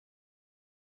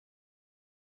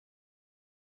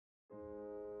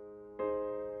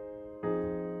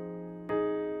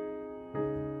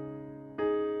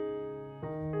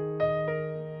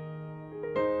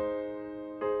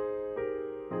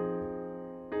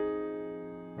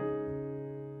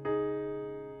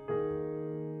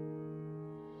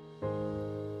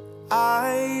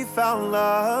I found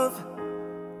love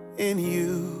in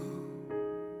you.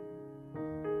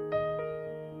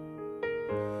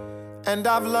 And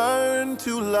I've learned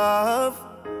to love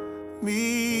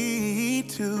me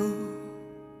too.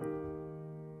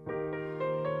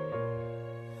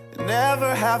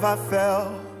 Never have I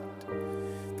felt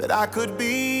that I could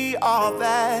be all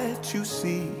that you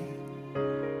see.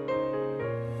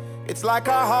 It's like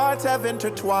our hearts have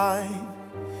intertwined.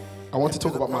 I want to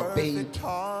talk about my babe,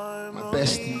 my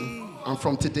bestie, and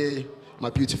from today, my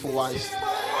beautiful wife.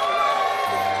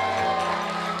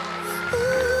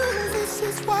 This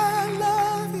is why I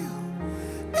love you,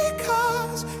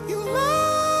 because you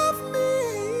love me.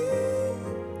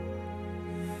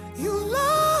 You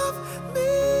love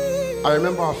me. I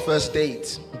remember our first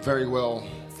date very well.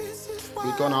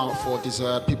 We'd gone out for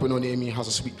dessert. People know Naomi has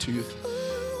a sweet tooth.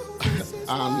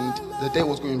 And the day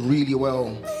was going really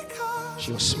well.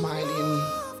 She was smiling,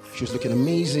 she was looking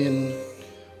amazing,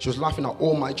 she was laughing at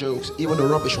all my jokes, even the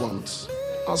rubbish ones.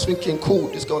 I was thinking, cool,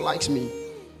 this girl likes me.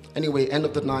 Anyway, end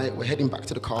of the night, we're heading back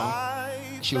to the car.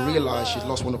 She realized she'd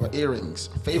lost one of her earrings,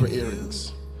 her favorite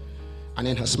earrings. And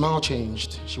then her smile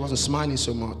changed. She wasn't smiling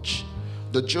so much.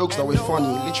 The jokes that were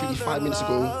funny, literally 5 minutes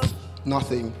ago,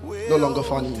 nothing, no longer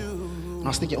funny. And I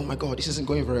was thinking, oh my God, this isn't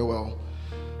going very well.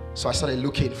 So I started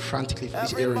looking frantically for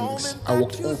these earrings. I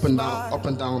walked up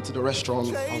and down to the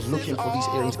restaurant. I was looking for these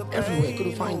earrings everywhere,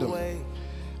 couldn't find them.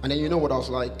 And then you know what I was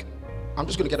like? I'm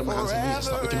just gonna get on my hands and knees and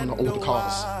start looking on all the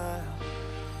cars.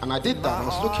 And I did that, I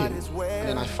was looking. And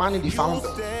then I finally found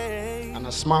them. And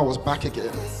her smile was back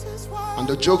again. And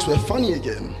the jokes were funny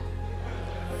again.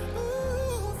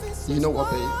 You know what,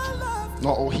 babe?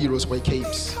 Not all heroes wear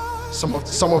capes. Some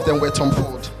of them wear Tom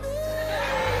Ford.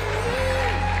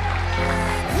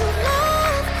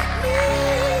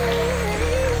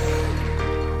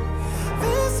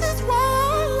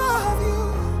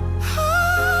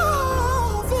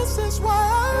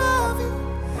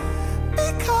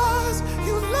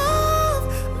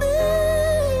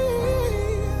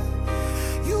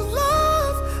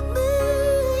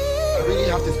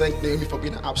 Thank Naomi for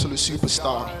being an absolute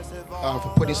superstar, for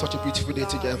putting such a beautiful day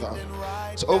together.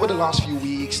 So over the last few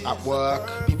weeks at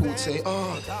work, people would say,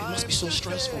 oh, it must be so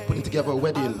stressful putting together a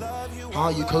wedding. How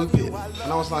are you coping?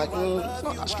 And I was like, it's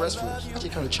not that stressful, it's actually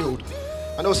kind of chilled.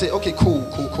 And they would say, okay, cool.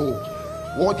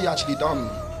 What have you actually done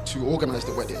to organize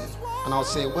the wedding? And I would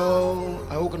say, well,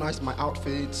 I organized my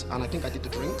outfits and I think I did the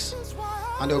drinks.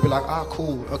 And they would be like, ah,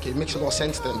 cool, okay, it makes a lot of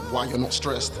sense then why you're not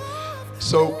stressed.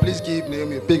 So please give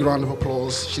Naomi a big round of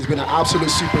applause. She's been an absolute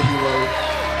superhero.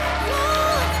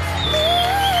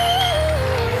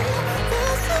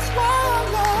 This is why I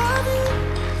love you.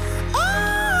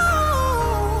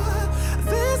 Oh,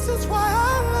 this is why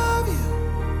I love you.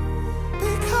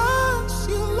 Because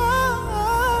you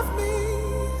love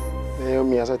me.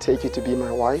 Naomi, as I take you to be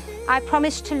my wife, I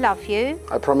promise to love you.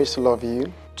 I promise to love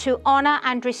you. To honour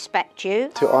and respect you.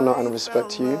 To honour and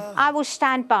respect you. I will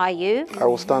stand by you. I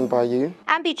will stand by you.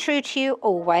 And be true to you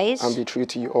always. And be true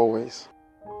to you always.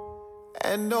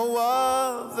 And no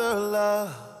other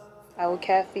love. I will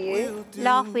care for you.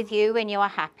 Laugh with you when you are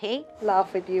happy.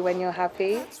 Laugh with you when you're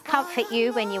happy. Comfort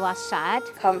you when you are sad.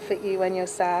 Comfort you when you're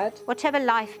sad. Whatever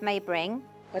life may bring.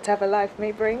 Whatever life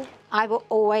may bring. I will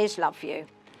always love you.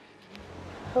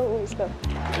 Always love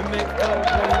you.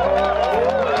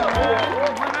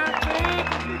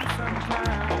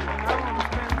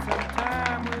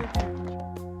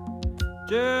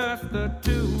 Just the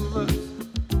two of us.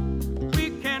 We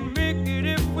can make it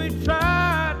if we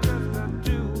try. Just the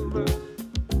two of us.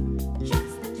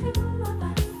 Just the two of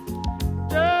us.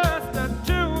 Just the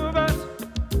two of us.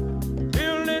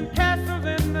 Building castles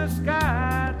in the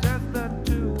sky. Just the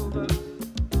two of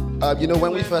us. You know,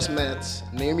 when we first met,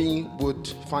 Naomi would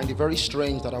find it very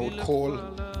strange that I would call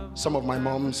some of my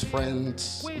mom's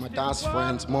friends, my dad's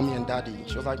friends, mommy and daddy.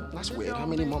 She was like, that's weird, how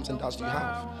many moms and dads do you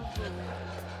have?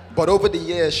 But over the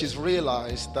years, she's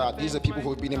realized that these are people who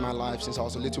have been in my life since I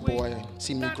was a little boy,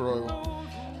 seen me grow.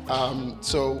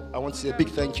 So I want to say a big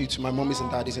thank you to my mommies and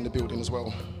daddies in the building as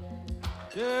well.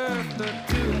 Just the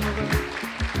two of us.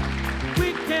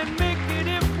 We can make it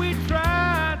if we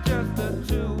try. Just the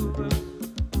two of us.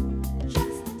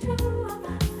 Just the two of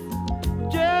us.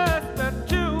 Just the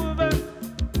two of us.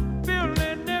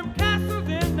 Building them castles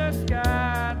in the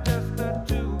sky. Just the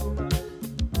two of us.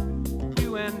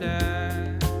 You and I.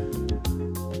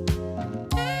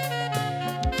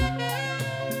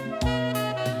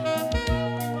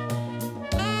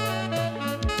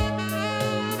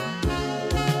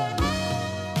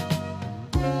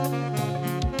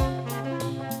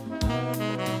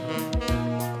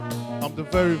 I'm the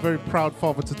very, very proud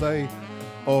father today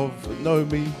of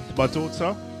Naomi, my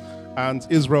daughter, and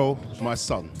Israel, my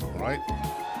son, right?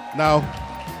 Now,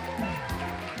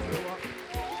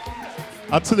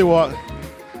 I'll tell you what,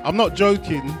 I'm not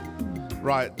joking,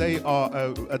 right? They are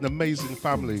an amazing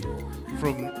family,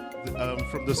 from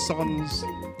the sons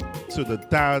to the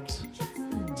dad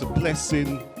to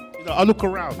blessing. You know, I look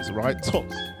around, right?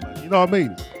 Tops, you know what I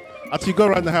mean? After you go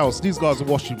around the house, these guys are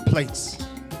washing plates.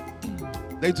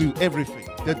 They do everything.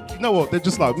 You know what? They're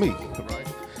just like me, right?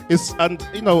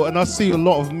 And I see a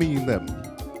lot of me in them.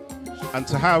 And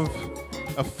to have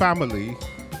a family,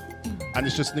 and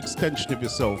it's just an extension of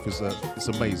yourself, it's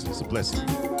amazing. It's a blessing.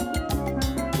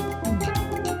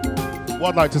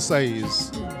 What I'd like to say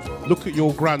is, look at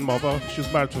your grandmother. She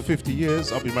was married for 50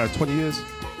 years. I've been married 20 years.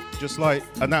 Just like,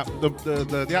 and that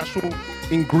the actual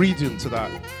ingredient to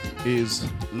that is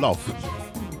love,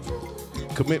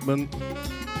 commitment.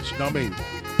 You know what I mean?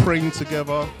 Praying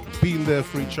together, being there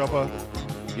for each other.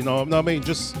 You know what I mean?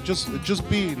 Just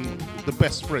being the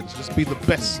best friends. Just be the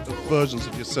best versions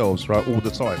of yourselves, right? All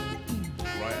the time,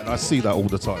 right? And I see that all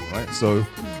the time, right? So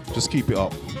just keep it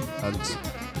up,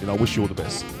 and I wish you all the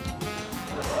best.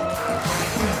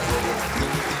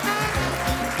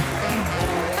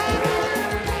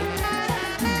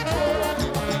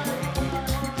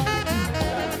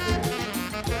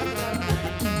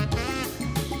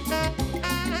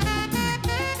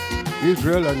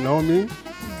 Israel and Naomi,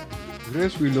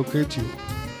 grace will locate you.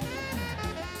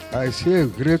 I say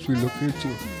grace will locate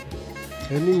you.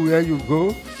 Anywhere you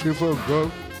go, favor of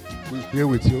God will be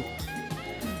with you.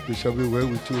 It shall be well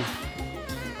with you.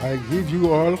 I give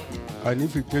you all an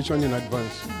invitation in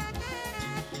advance.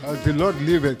 As the Lord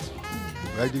liveth,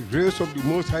 by the grace of the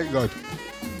Most High God,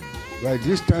 by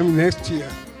this time next year,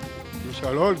 you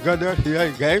shall all gather here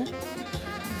again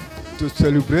to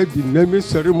celebrate the naming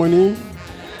ceremony.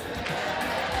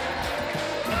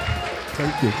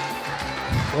 Thank you.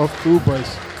 Of 2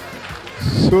 boys.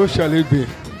 So shall it be.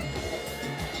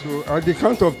 So at the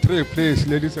count of 3, please,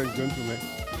 ladies and gentlemen,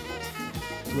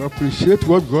 to appreciate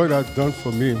what God has done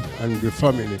for me and the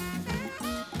family,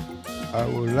 I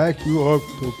would like you all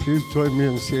to please join me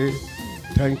and say,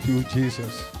 thank you,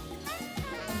 Jesus.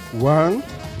 1,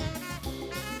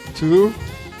 2,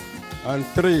 and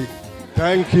 3.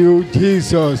 Thank you,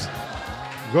 Jesus.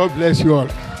 God bless you all.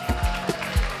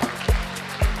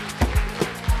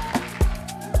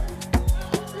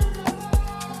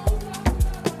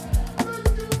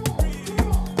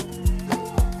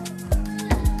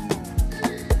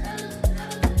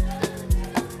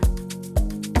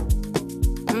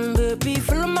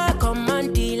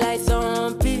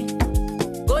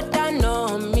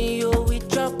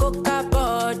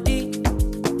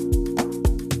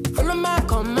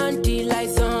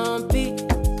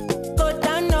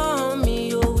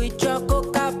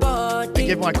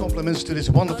 To this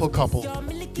wonderful couple.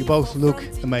 You both look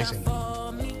amazing.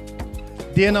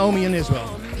 Dear Naomi and Israel.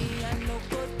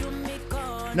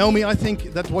 Naomi, I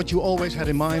think that what you always had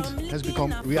in mind has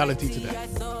become reality today.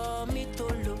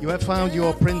 You have found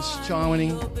your Prince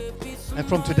Charming, and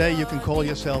from today you can call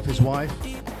yourself his wife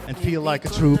and feel like a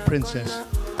true princess.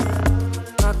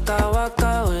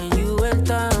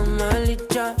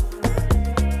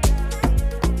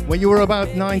 When you were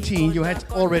about 19, you had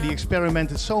already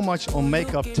experimented so much on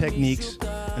makeup techniques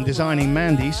and designing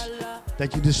Mandy's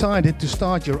that you decided to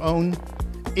start your own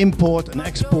import and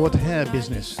export hair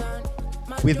business.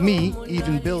 With me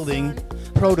even building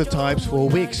prototypes for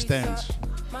wig stands.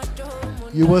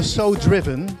 You were so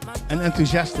driven and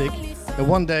enthusiastic that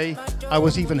one day I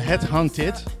was even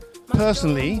headhunted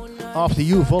personally after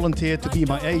you volunteered to be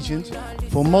my agent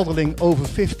for modeling over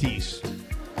 50s.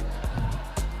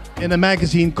 In a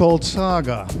magazine called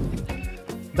Saga.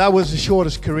 That was the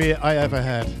shortest career I ever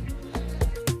had.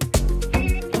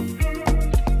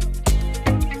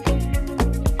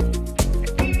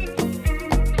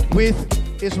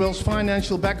 With Israel's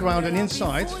financial background and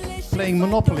insight, playing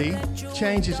Monopoly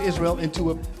changes Israel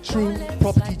into a true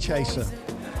property chaser.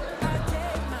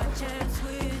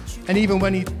 And even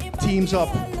when he teams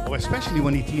up, or especially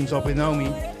when he teams up with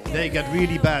Naomi, they get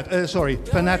really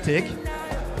fanatic.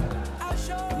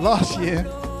 Last year,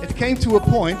 it came to a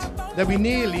point that we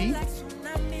nearly,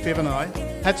 Viv and I,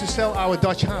 had to sell our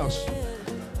Dutch house.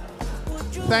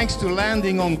 Thanks to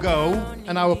landing on Go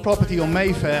and our property on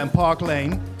Mayfair and Park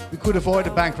Lane, we could avoid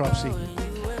a bankruptcy.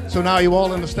 So now you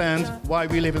all understand why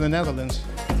we live in the Netherlands.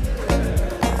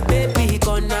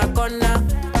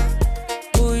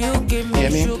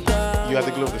 Naomi, you are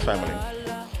the glue of the family.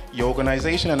 Your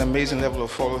organization and amazing level of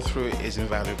follow-through is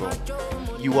invaluable.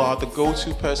 You are the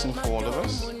go-to person for all of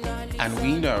us, and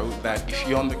we know that if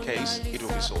you're on the case, it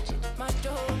will be sorted.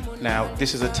 Now,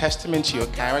 this is a testament to your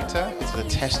character. It's a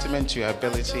testament to your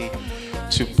ability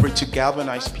to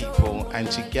galvanize people and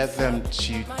to get them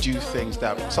to do things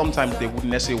that sometimes they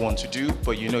wouldn't necessarily want to do,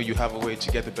 but you know you have a way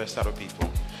to get the best out of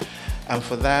people. And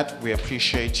for that, we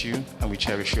appreciate you and we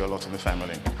cherish you a lot in the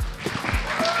family.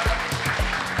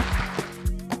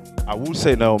 I will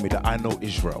say, Naomi, that I know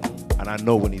Israel, and I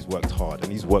know when he's worked hard,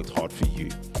 and he's worked hard for you.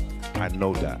 I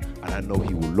know that, and I know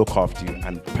he will look after you.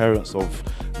 And parents of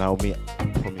Naomi, I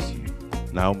promise you,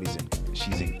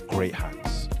 she's in great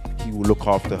hands. He will look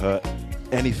after her.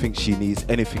 Anything she needs,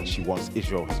 anything she wants,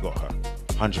 Israel has got her,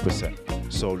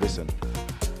 100%. So listen,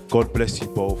 God bless you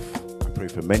both. I pray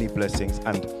for many blessings,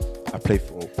 and I pray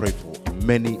for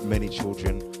many, many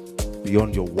children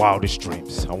beyond your wildest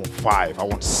dreams. I want 5, I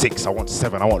want 6, I want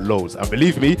 7, I want loads. And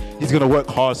believe me, he's gonna work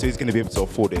hard, so he's gonna be able to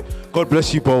afford it. God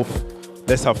bless you both.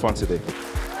 Let's have fun today.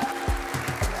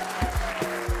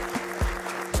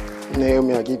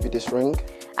 Naomi, I give you this ring.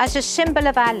 As a symbol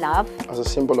of our love. As a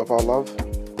symbol of our love.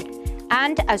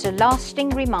 And as a lasting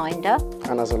reminder.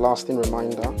 And as a lasting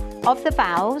reminder. Of the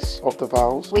vows. Of the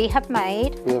vows. We have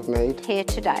made. We have made. Here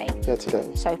today. Here today.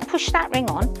 So push that ring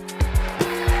on.